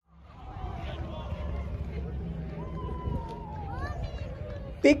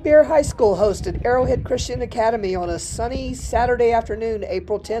Big Bear High School hosted Arrowhead Christian Academy on a sunny Saturday afternoon,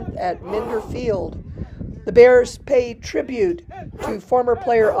 April 10th at Minder Field. The Bears paid tribute to former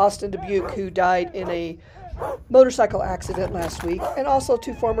player Austin Dubuque, who died in a motorcycle accident last week, and also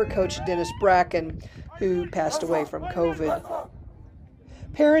to former coach Dennis Bracken, who passed away from COVID.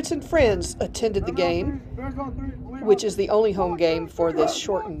 Parents and friends attended the game, which is the only home game for this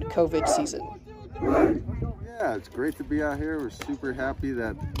shortened COVID season. Yeah, it's great to be out here. We're super happy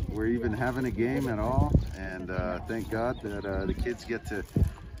that we're even having a game at all, and thank God that the kids get to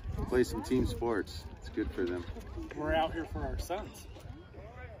play some team sports. It's good for them. We're out here for our sons.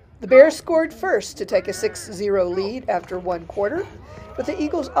 The Bears scored first to take a 6-0 lead after one quarter, but the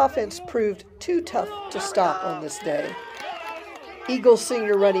Eagles' offense proved too tough to stop on this day. Eagles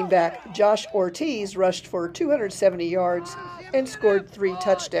senior running back Josh Ortiz rushed for 270 yards and scored 3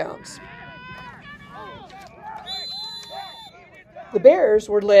 touchdowns. The Bears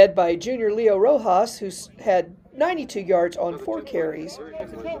were led by junior Leo Rojas, who had 92 yards on 4 carries.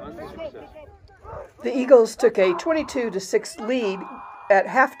 The Eagles took a 22-6 lead at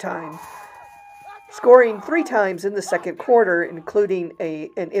halftime, scoring 3 times in the second quarter, including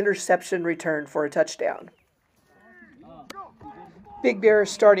an interception return for a touchdown. Big Bear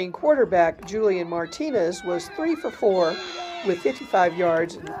starting quarterback Julian Martinez was 3 for 4 with 55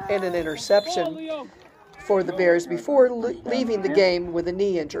 yards and an interception for the Bears before leaving the game with a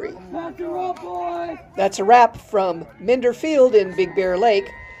knee injury. That's a wrap from Minder Field in Big Bear Lake.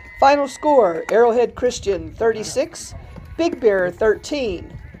 Final score, Arrowhead Christian 36, Big Bear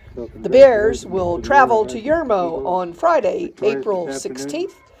 13. The Bears will travel to Yermo on Friday, April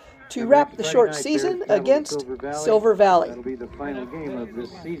 16th, to wrap the short season against Silver Valley. That'll be the final game of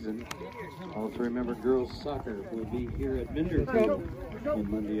this season. Also remember, girls soccer will be here at Minder Field on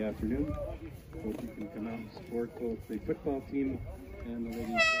Monday afternoon. Hope you can come out and support both the football team and the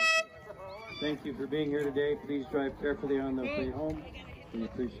ladies soccer. Thank you for being here today. Please drive carefully on the way home. We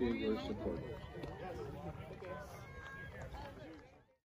appreciate your support.